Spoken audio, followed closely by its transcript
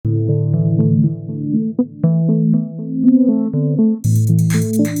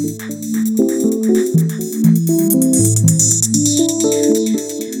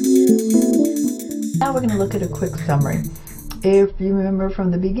quick summary. If you remember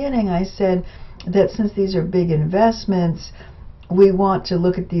from the beginning, I said that since these are big investments, we want to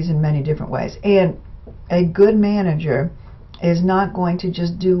look at these in many different ways. And a good manager is not going to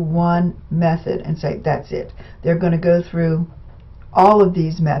just do one method and say, that's it. They're going to go through all of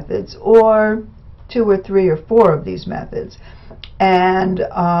these methods, or 2 or 3 or 4 of these methods, and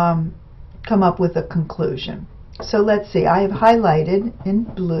come up with a conclusion. So let's see, I have highlighted in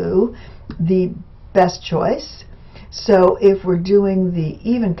blue the best choice. So if we're doing the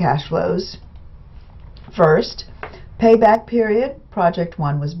even cash flows first, payback period, project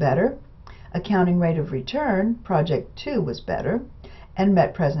 1 was better. Accounting rate of return, project 2 was better. And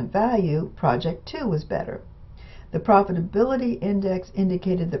net present value, project 2 was better. The profitability index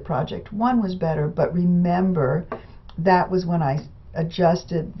indicated that project 1 was better, but remember that was when I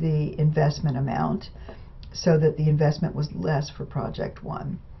adjusted the investment amount so that the investment was less for project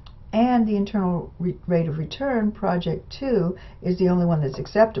 1. And the internal rate of return, project 2, is the only one that's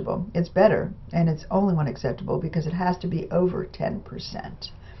acceptable. It's better, and it's only one acceptable because it has to be over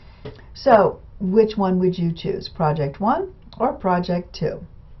 10%. So which one would you choose, project 1 or project 2?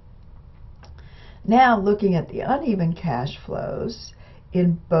 Now looking at the uneven cash flows,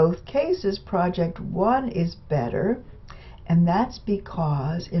 in both cases project 1 is better, and that's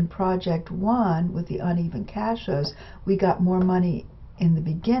because in project 1 with the uneven cash flows we got more money in the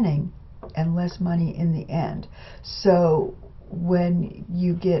beginning and less money in the end. So when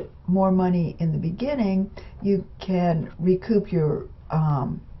you get more money in the beginning, you can recoup your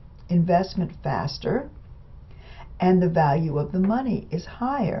investment faster, and the value of the money is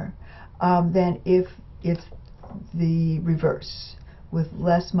higher than if it's the reverse, with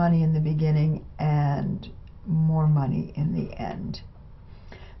less money in the beginning and more money in the end.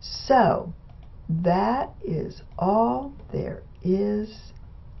 So that is all there is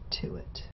to it.